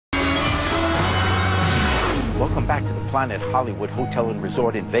Welcome back to the Planet Hollywood Hotel and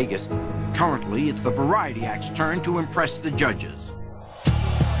Resort in Vegas. Currently, it's the Variety Act's turn to impress the judges.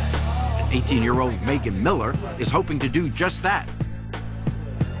 And 18-year-old Meghan Miller is hoping to do just that.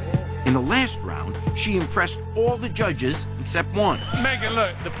 In the last round, she impressed all the judges except one. Meghan,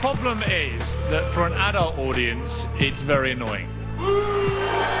 look, the problem is that for an adult audience, it's very annoying.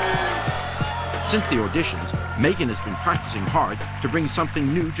 Since the auditions, Meghan has been practicing hard to bring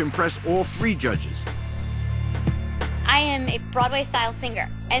something new to impress all three judges. I am a Broadway-style singer,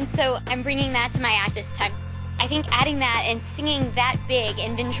 and so I'm bringing that to my act this time. I think adding that and singing that big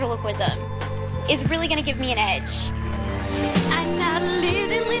in ventriloquism is really going to give me an edge. I'm not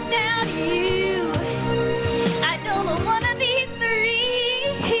living without you. I don't know one of these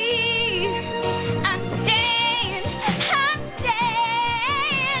three. I'm staying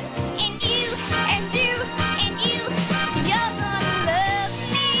in you and you and you. You're gonna love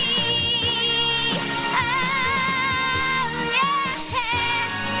me. Oh, yeah.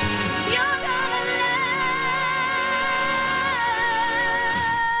 You're gonna love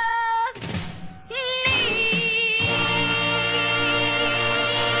me.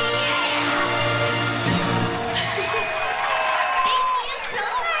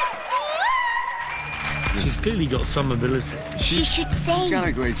 She's clearly got some ability. She should sing. She's got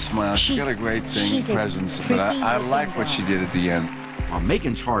a great smile. She's got a great presence. But I like what she did at the end. While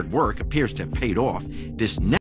Meghan's hard work appears to have paid off, this